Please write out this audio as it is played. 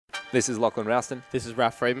This is Lachlan Rouston, This is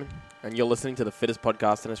Raf Freeman, and you're listening to the fittest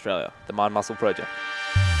podcast in Australia. the Mind Muscle Project.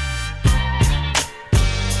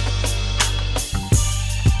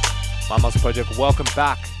 Mind Muscle Project, welcome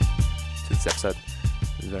back to this episode.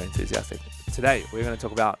 This is very enthusiastic. Today, we're going to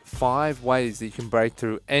talk about 5 ways that you can break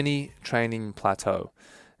through any training plateau.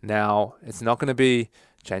 Now, it's not going to be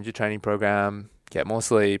change your training program, get more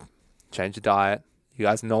sleep, change your diet. You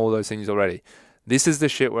guys know all those things already. This is the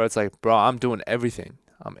shit where it's like, bro, I'm doing everything.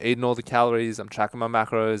 I'm eating all the calories. I'm tracking my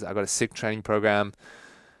macros. I got a sick training program.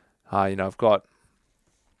 I've got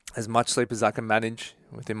as much sleep as I can manage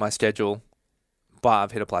within my schedule, but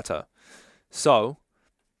I've hit a plateau. So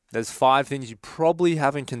there's 5 things you probably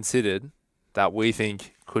haven't considered that we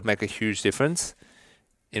think could make a huge difference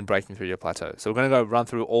in breaking through your plateau. So we're going to go run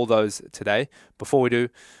through all those today. Before we do,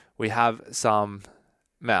 we have some,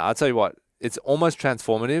 I'll tell you what, it's almost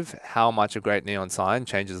transformative how much a great neon sign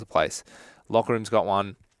changes the place. Locker Room's got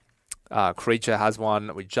one. Creature has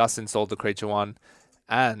one. We just installed the Creature one.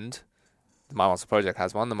 And the My Muscle Project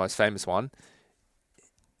has one, the most famous one.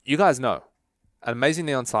 You guys know, an amazing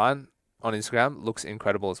neon sign on Instagram looks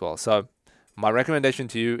incredible as well. So my recommendation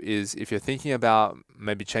to you is if you're thinking about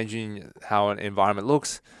maybe changing how an environment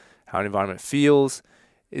looks, how an environment feels,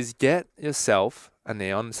 is get yourself a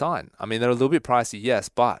neon sign. I mean, they're a little bit pricey, yes,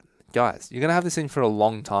 but guys, you're going to have this thing for a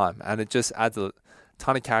long time, and it just adds a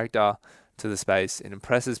ton of character to the space. It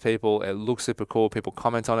impresses people. It looks super cool. People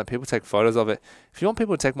comment on it. People take photos of it. If you want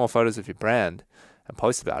people to take more photos of your brand and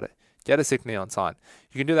post about it, get a sick neon sign.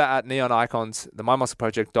 You can do that at Neon Icons, the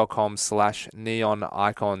mymuscleproject.com/neon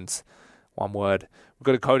icons, one word. We've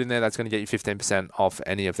got a code in there that's going to get you 15% off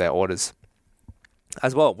any of their orders.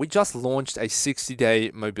 As well, we just launched a 60-day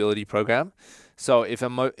mobility program. So if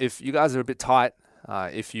you guys are a bit tight,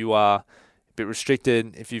 if you are a bit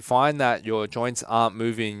restricted, if you find that your joints aren't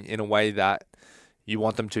moving in a way that you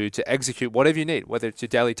want them to execute whatever you need, whether it's your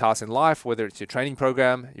daily tasks in life, whether it's your training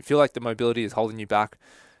program, you feel like the mobility is holding you back,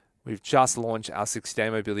 we've just launched our 60-day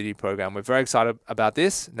mobility program. We're very excited about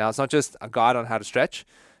this. Now, it's not just a guide on how to stretch.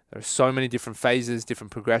 There are so many different phases,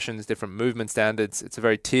 different progressions, different movement standards. It's a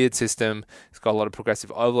very tiered system. It's got a lot of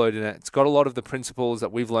progressive overload in it. It's got a lot of the principles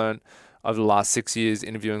that we've learned over the last 6 years,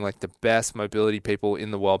 interviewing like the best mobility people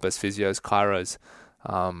in the world, best physios, chiros,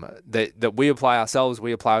 that we apply ourselves,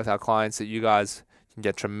 we apply with our clients, that you guys can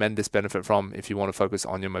get tremendous benefit from if you want to focus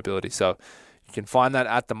on your mobility. So you can find that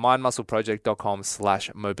at the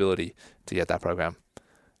mindmuscleproject.com/mobility to get that program.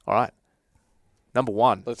 All right. Number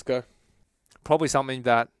 1. Let's go. Probably something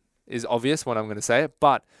that is obvious when I'm going to say it,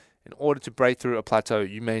 but in order to break through a plateau,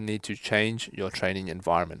 you may need to change your training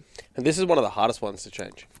environment. And this is one of the hardest ones to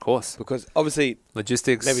change. Of course. Because obviously,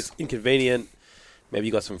 Logistics. maybe it's inconvenient. Maybe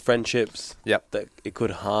you got some friendships that it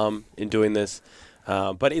could harm in doing this.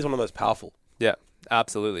 But it is one of the most powerful. Yeah,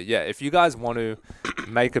 absolutely. Yeah, if you guys want to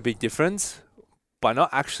make a big difference by not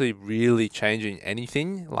actually really changing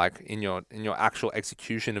anything, like in your actual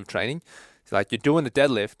execution of training, it's like you're doing the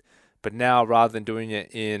deadlift, but now rather than doing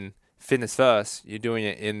it in Fitness First, you're doing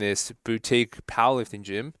it in this boutique powerlifting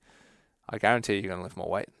gym, I guarantee you're going to lift more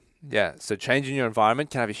weight. Yeah, so changing your environment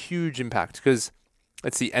can have a huge impact because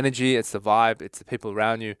it's the energy, it's the vibe, it's the people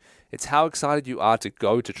around you. It's how excited you are to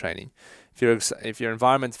go to training. If your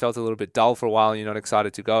environment felt a little bit dull for a while and you're not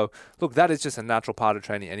excited to go, look, that is just a natural part of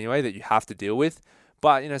training anyway that you have to deal with.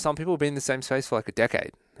 But, some people have been in the same space for like a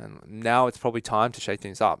decade, and now it's probably time to shake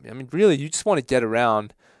things up. I mean, really, you just want to get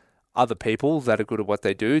around other people that are good at what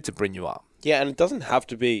they do to bring you up. Yeah, and it doesn't have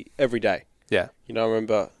to be every day. Yeah. I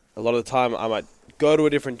remember a lot of the time I might go to a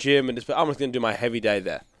different gym and I'm just going to do my heavy day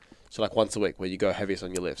there. So like once a week where you go heaviest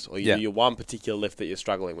on your lifts, or you do your one particular lift that you're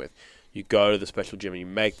struggling with. You go to the special gym and you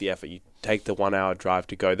make the effort. You take the 1-hour drive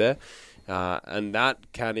to go there. And that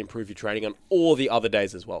can improve your training on all the other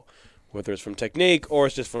days as well, whether it's from technique or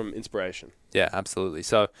it's just from inspiration. Yeah, absolutely.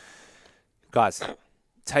 So, guys,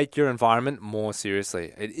 take your environment more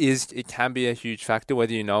seriously. It can be a huge factor,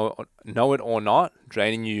 whether you know it or not,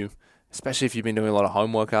 draining you, especially if you've been doing a lot of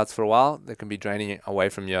home workouts for a while. That can be draining away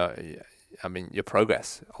from your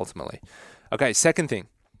progress ultimately. Okay, second thing,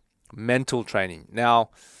 mental training.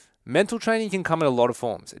 Now, mental training can come in a lot of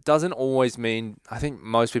forms. It doesn't always mean, I think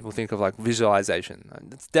most people think of like visualization.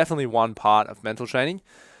 It's definitely one part of mental training.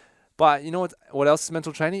 But you know what else is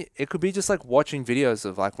mental training? It could be just like watching videos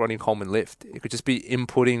of like Ronnie Coleman lift. It could just be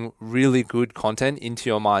inputting really good content into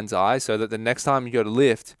your mind's eye so that the next time you go to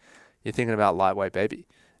lift, you're thinking about lightweight baby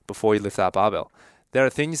before you lift that barbell. There are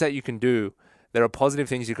things that you can do. There are positive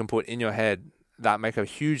things you can put in your head that make a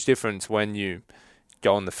huge difference when you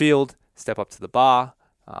go on the field, step up to the bar,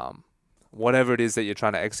 whatever it is that you're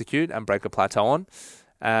trying to execute and break a plateau on.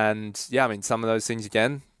 And yeah, some of those things,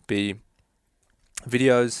 again, be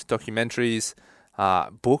videos, documentaries,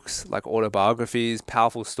 books like autobiographies,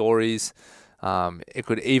 powerful stories. It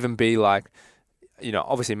could even be like,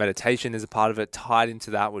 obviously meditation is a part of it. Tied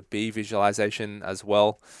into that would be visualization as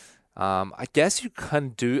well. I guess you can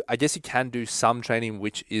do some training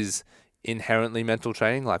which is inherently mental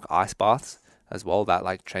training, like ice baths as well. That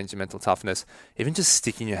like trains your mental toughness. Even just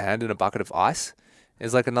sticking your hand in a bucket of ice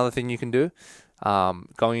is like another thing you can do.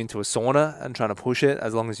 Going into a sauna and trying to push it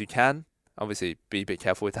as long as you can. Obviously, be a bit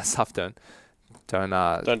careful with that stuff. Don't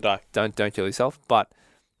die. Don't kill yourself. But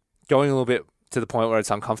going a little bit to the point where it's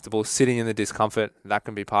uncomfortable, sitting in the discomfort, that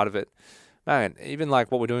can be part of it. Man, even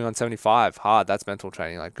like what we're doing on 75 hard, that's mental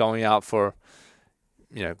training. Like going out for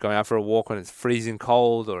a walk when it's freezing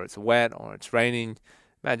cold or it's wet or it's raining.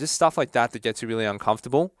 Man, just stuff like that gets you really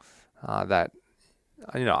uncomfortable. That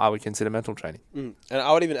I would consider mental training. And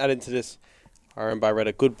I would even add into this. I remember I read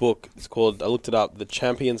a good book. It's called, I looked it up, The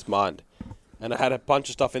Champion's Mind. And I had a bunch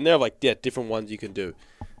of stuff in there, like, different ones you can do.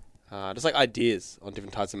 Just like ideas on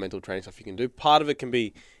different types of mental training stuff you can do. Part of it can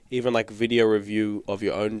be even like video review of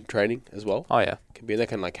your own training as well. Oh, yeah. Can be in there,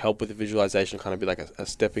 can like help with the visualization, kind of be like a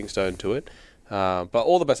stepping stone to it. But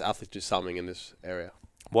all the best athletes do something in this area.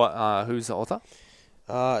 Who's the author?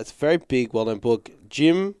 It's a very big, well-known book.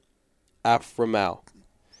 Jim Aframal.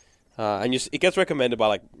 And it gets recommended by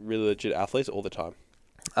like really legit athletes all the time.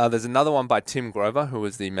 There's another one by Tim Grover, who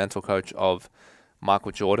was the mental coach of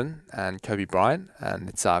Michael Jordan and Kobe Bryant, and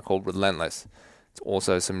it's called Relentless. It's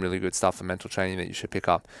also some really good stuff for mental training that you should pick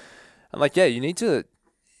up. And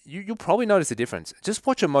you'll probably notice a difference. Just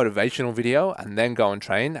watch a motivational video and then go and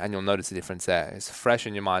train, and you'll notice a difference there. It's fresh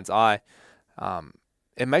in your mind's eye.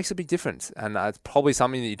 It makes a big difference, and it's probably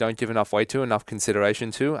something that you don't give enough weight to, enough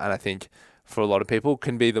consideration to, and I think for a lot of people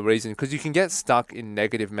can be the reason, because you can get stuck in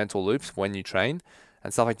negative mental loops when you train,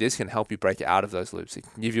 and stuff like this can help you break out of those loops.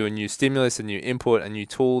 It can give you a new stimulus, a new input, a new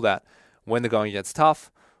tool that when the going gets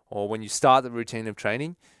tough, or when you start the routine of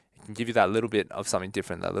training, it can give you that little bit of something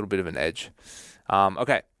different, that little bit of an edge.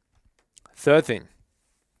 Okay, third thing.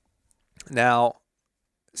 Now,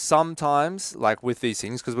 sometimes, like with these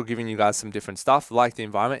things, because we're giving you guys some different stuff, like the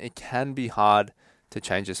environment, it can be hard to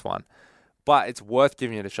change this one. But it's worth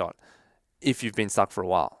giving it a shot if you've been stuck for a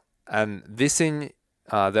while. And this thing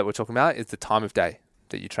that we're talking about is the time of day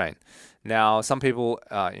that you train. Now, some people,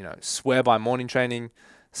 swear by morning training.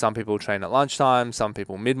 Some people train at lunchtime. Some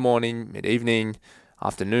people mid-morning, mid-evening,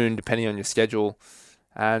 afternoon, depending on your schedule.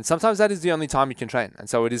 And sometimes that is the only time you can train. And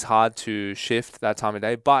so it is hard to shift that time of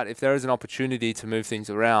day. But if there is an opportunity to move things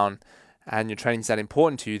around and your training is that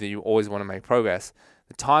important to you that you always want to make progress,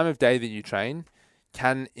 the time of day that you train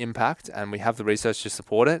can impact, and we have the research to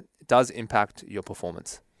support it, it does impact your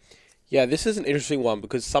performance. Yeah, this is an interesting one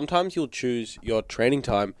because sometimes you'll choose your training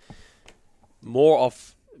time more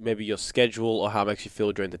off maybe your schedule or how it makes you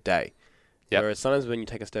feel during the day. Yep. Whereas sometimes when you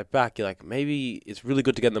take a step back, you're like, maybe it's really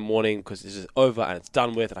good to get in the morning because this is over and it's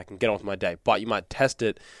done with and I can get on with my day. But you might test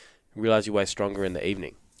it and realize you're way stronger in the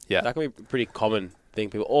evening. Yeah, that can be a pretty common thing,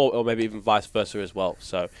 people, or maybe even vice versa as well.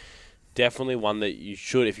 So definitely one that you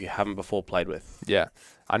should, if you haven't before, played with. Yeah,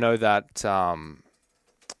 I know that.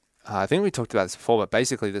 I think we talked about this before, but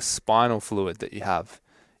basically the spinal fluid that you have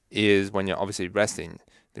is when you're obviously resting.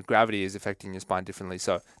 The gravity is affecting your spine differently.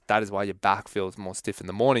 So that is why your back feels more stiff in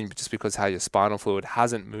the morning, but just because how your spinal fluid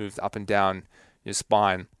hasn't moved up and down your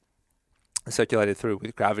spine, circulated through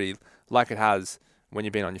with gravity like it has when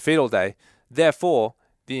you've been on your feet all day. Therefore,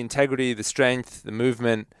 the integrity, the strength, the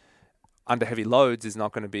movement under heavy loads is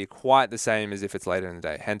not going to be quite the same as if it's later in the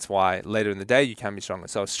day. Hence why later in the day you can be stronger.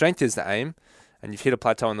 So if strength is the aim and you've hit a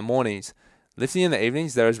plateau in the mornings, lifting in the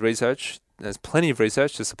evenings, there's plenty of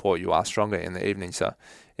research to support you are stronger in the evening. So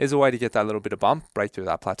here's a way to get that little bit of bump, break through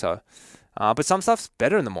that plateau. But some stuff's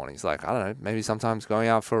better in the mornings. Like, I don't know, maybe sometimes going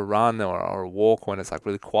out for a run or a walk when it's like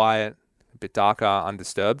really quiet, a bit darker,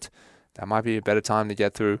 undisturbed. That might be a better time to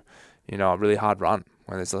get through, a really hard run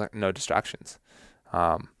when there's like no distractions.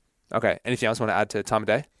 Okay, anything else you want to add to time of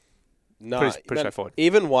day? No, pretty straightforward.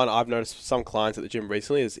 Even one I've noticed for some clients at the gym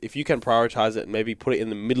recently is if you can prioritize it and maybe put it in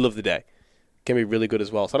the middle of the day, it can be really good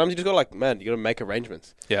as well. Sometimes you just got to you got to make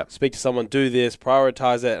arrangements. Yeah. Speak to someone, do this,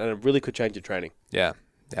 prioritize it, and it really could change your training. Yeah,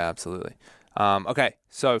 absolutely. Okay,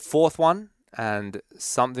 so fourth one, and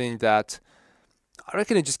something that I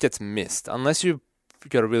reckon it just gets missed unless you've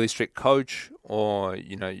got a really strict coach or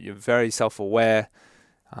you're very self-aware.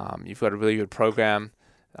 You've got a really good program.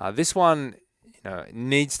 This one,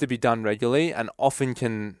 needs to be done regularly and often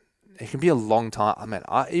can be a long time. I mean,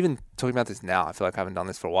 even talking about this now, I feel like I haven't done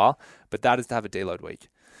this for a while, but that is to have a deload week,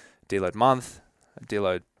 deload month, a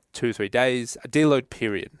deload 2-3 days, a deload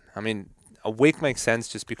period. I mean, A week makes sense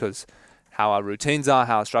just because how our routines are,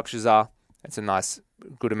 how our structures are. It's a nice,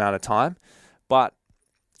 good amount of time. But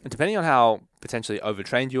depending on how potentially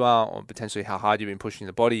overtrained you are or potentially how hard you've been pushing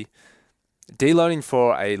the body, deloading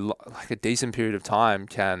for a decent period of time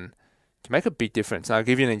can make a big difference. And I'll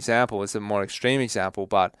give you an example. It's a more extreme example,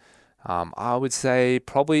 but I would say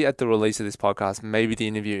probably at the release of this podcast, maybe the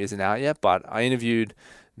interview isn't out yet, but I interviewed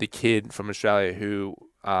the kid from Australia who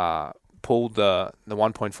pulled the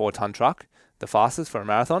 1.4 ton truck, the fastest for a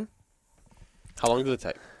marathon. How long did it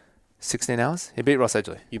take? 16 hours. He beat Ross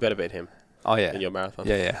Edgley. You better beat him. Oh, yeah. In your marathon.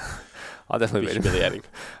 Yeah. I'll definitely beat him. Humiliating.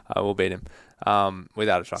 I will beat him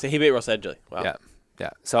without a truck. So he beat Ross Edgley. Wow. Yeah.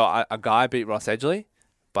 So a guy beat Ross Edgley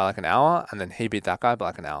by like an hour, and then he beat that guy by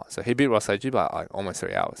like an hour. So he beat Ross Edgley by like almost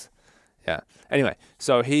 3 hours. Yeah. Anyway,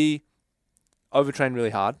 so he overtrained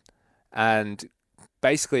really hard and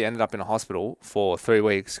basically ended up in a hospital for 3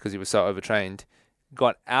 weeks because he was so overtrained.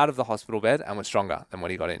 Got out of the hospital bed and was stronger than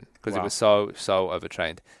when he got in because he was so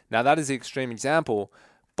overtrained. Now, that is the extreme example,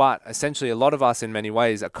 but essentially a lot of us in many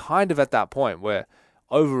ways are kind of at that point where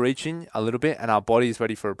overreaching a little bit and our body is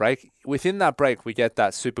ready for a break. Within that break, we get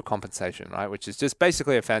that super compensation, right? Which is just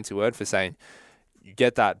basically a fancy word for saying you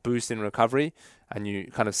get that boost in recovery and you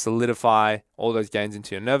kind of solidify all those gains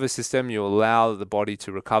into your nervous system. You allow the body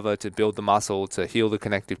to recover, to build the muscle, to heal the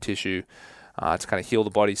connective tissue, to kind of heal the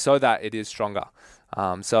body so that it is stronger.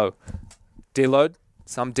 So deload,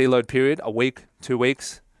 some deload period, a week, 2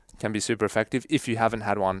 weeks can be super effective if you haven't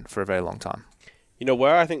had one for a very long time. You know,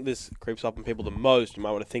 where I think this creeps up on people the most, you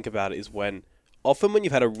might want to think about it, is often when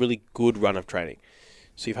you've had a really good run of training.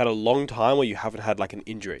 So you've had a long time where you haven't had like an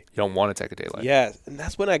injury. You don't want to take a deload. Yeah, and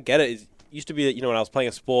that's when I get it. It used to be that, when I was playing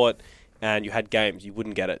a sport and you had games, you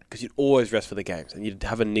wouldn't get it because you'd always rest for the games and you'd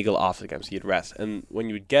have a niggle after the game, so you'd rest. And when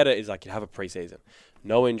you would get it, is like you'd have a preseason.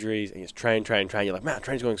 No injuries, and you just train. You're like, man,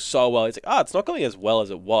 training's going so well. It's like, it's not going as well as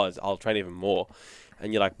it was. I'll train even more.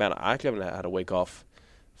 And you're like, man, I actually haven't had a week off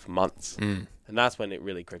for months. And that's when it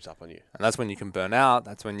really creeps up on you. And that's when you can burn out.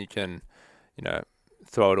 That's when you can,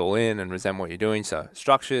 throw it all in and resent what you're doing. So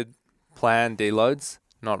structured, planned deloads,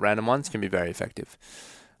 not random ones, can be very effective.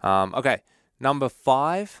 Okay, number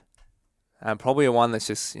 5, and probably a one that's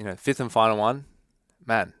just, fifth and final one,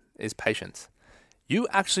 man, is patience. You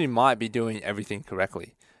actually might be doing everything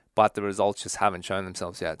correctly, but the results just haven't shown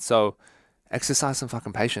themselves yet. So exercise some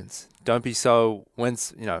fucking patience. Don't be so,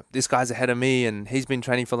 this guy's ahead of me and he's been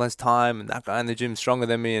training for less time and that guy in the gym's stronger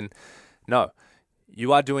than me. And no,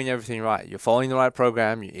 you are doing everything right. You're following the right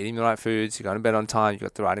program. You're eating the right foods. You're going to bed on time. You've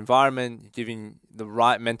got the right environment. You're giving the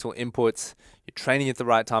right mental inputs. You're training at the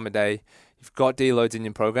right time of day. You've got deloads in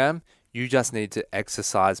your program. You just need to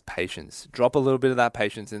exercise patience. Drop a little bit of that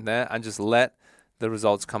patience in there and just let the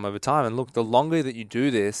results come over time. And look, the longer that you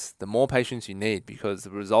do this, the more patience you need because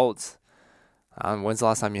the results, when's the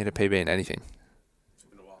last time you hit a PB in anything? It's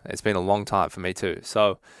been a while. It's been a long time for me too.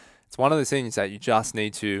 So it's one of those things that you just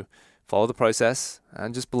need to follow the process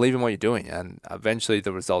and just believe in what you're doing and eventually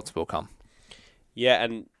the results will come. Yeah,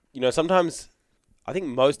 and sometimes I think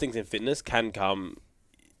most things in fitness can come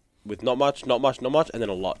with not much, and then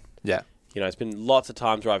a lot. Yeah. It's been lots of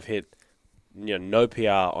times where I've hit no PR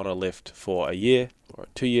on a lift for a year or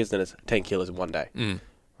 2 years, then it's 10 kilos in one day.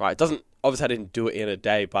 Right? It doesn't, obviously I didn't do it in a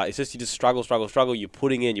day, but it's just, you just struggle. You're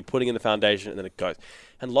putting in the foundation and then it goes.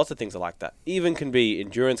 And lots of things are like that. Endurance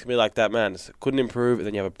can be like that, man. Couldn't improve, and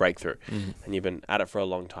then you have a breakthrough. And you've been at it for a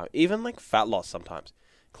long time. Even like fat loss sometimes.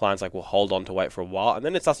 Clients will hold on to weight for a while and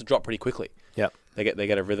then it starts to drop pretty quickly. Yeah. They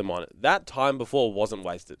get a rhythm on it. That time before wasn't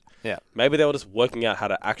wasted. Yeah. Maybe they were just working out how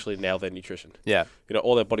to actually nail their nutrition. Yeah.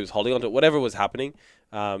 All their body was holding on to it, whatever was happening.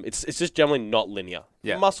 It's just generally not linear.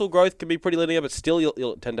 Yeah. Muscle growth can be pretty linear, but still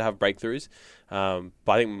you'll tend to have breakthroughs. But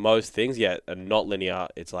I think most things, are not linear.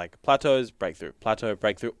 It's like plateaus, breakthrough, plateau,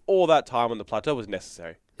 breakthrough. All that time on the plateau was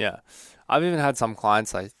necessary. Yeah. I've even had some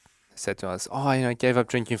clients said to us, I gave up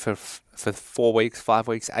drinking for 4 weeks, 5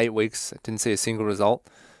 weeks, 8 weeks. I didn't see a single result.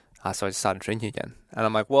 So I just started drinking again. And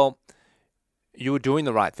I'm like, well, you were doing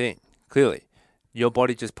the right thing, clearly. Your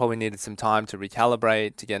body just probably needed some time to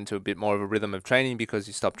recalibrate, to get into a bit more of a rhythm of training because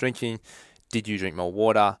you stopped drinking. Did you drink more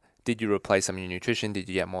water? Did you replace some of your nutrition? Did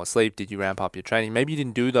you get more sleep? Did you ramp up your training? Maybe you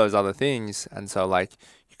didn't do those other things. And so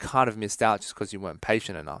you kind of missed out just because you weren't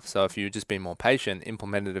patient enough. So if you just been more patient,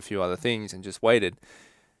 implemented a few other things and just waited,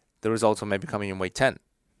 the results were maybe coming in week 10.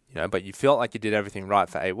 But you felt like you did everything right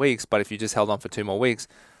for 8 weeks. But if you just held on for 2 more weeks,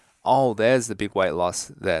 there's the big weight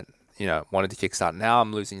loss that, wanted to kickstart. Now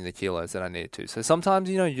I'm losing the kilos that I needed to. So sometimes,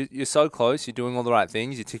 you're so close, you're doing all the right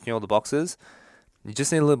things, you're ticking all the boxes. You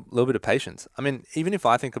just need a little bit of patience. I mean, even if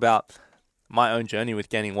I think about my own journey with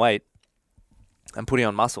gaining weight and putting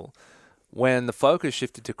on muscle, when the focus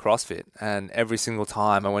shifted to CrossFit, and every single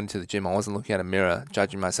time I went to the gym, I wasn't looking at a mirror,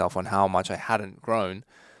 judging myself on how much I hadn't grown.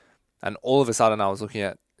 And all of a sudden I was looking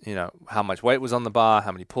at, how much weight was on the bar,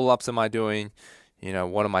 how many pull-ups am I doing,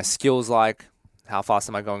 what are my skills like, how fast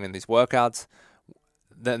am I going in these workouts.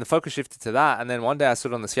 Then the focus shifted to that. And then one day I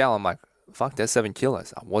stood on the scale, I'm like, fuck, there's 7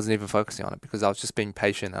 kilos. I wasn't even focusing on it because I was just being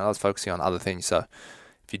patient and I was focusing on other things. So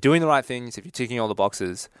if you're doing the right things, if you're ticking all the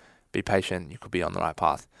boxes, be patient, you could be on the right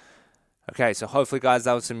path. Okay, so hopefully, guys,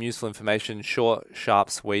 that was some useful information, short, sharp,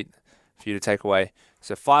 sweet for you to take away.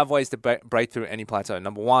 So 5 ways to break through any plateau.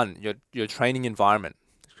 Number 1, your training environment.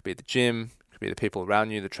 It could be the gym, it could be the people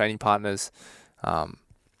around you, the training partners.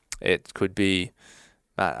 It could be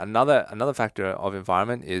another factor of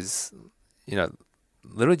environment is,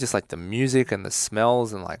 literally just like the music and the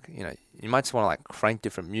smells and like, you might just want to like crank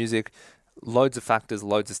different music. Loads of factors,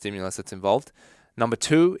 loads of stimulus that's involved. Number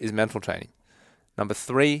 2 is mental training. Number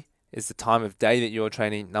 3 is the time of day that you're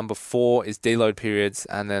training. Number 4 is deload periods.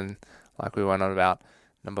 And then, like we went on about,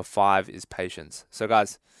 number 5 is patience. So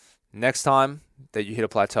guys, next time that you hit a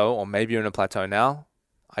plateau, or maybe you're in a plateau now,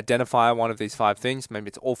 identify one of these 5 things. Maybe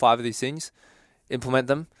it's all 5 of these things. Implement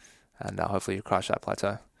them, and hopefully you crush that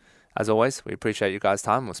plateau. As always, we appreciate you guys'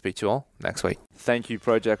 time. We'll speak to you all next week. Thank you,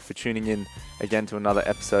 Project, for tuning in again to another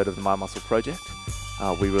episode of the My Muscle Project.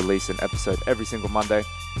 We release an episode every single Monday.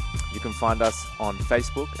 You can find us on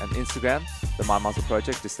Facebook and Instagram, the My Muscle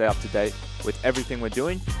Project, to stay up to date with everything we're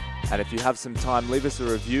doing. And if you have some time, leave us a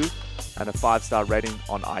review and a 5-star rating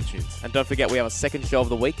on iTunes. And don't forget, we have a second show of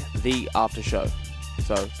the week, The After Show.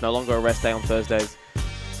 So it's no longer a rest day on Thursdays.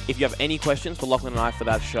 If you have any questions for Lachlan and I for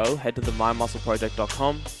that show, head to the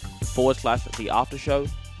mymuscleproject.com/The After Show.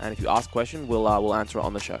 And if you ask a question, we'll answer it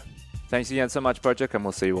on the show. Thanks again so much, Project, and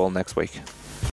we'll see you all next week.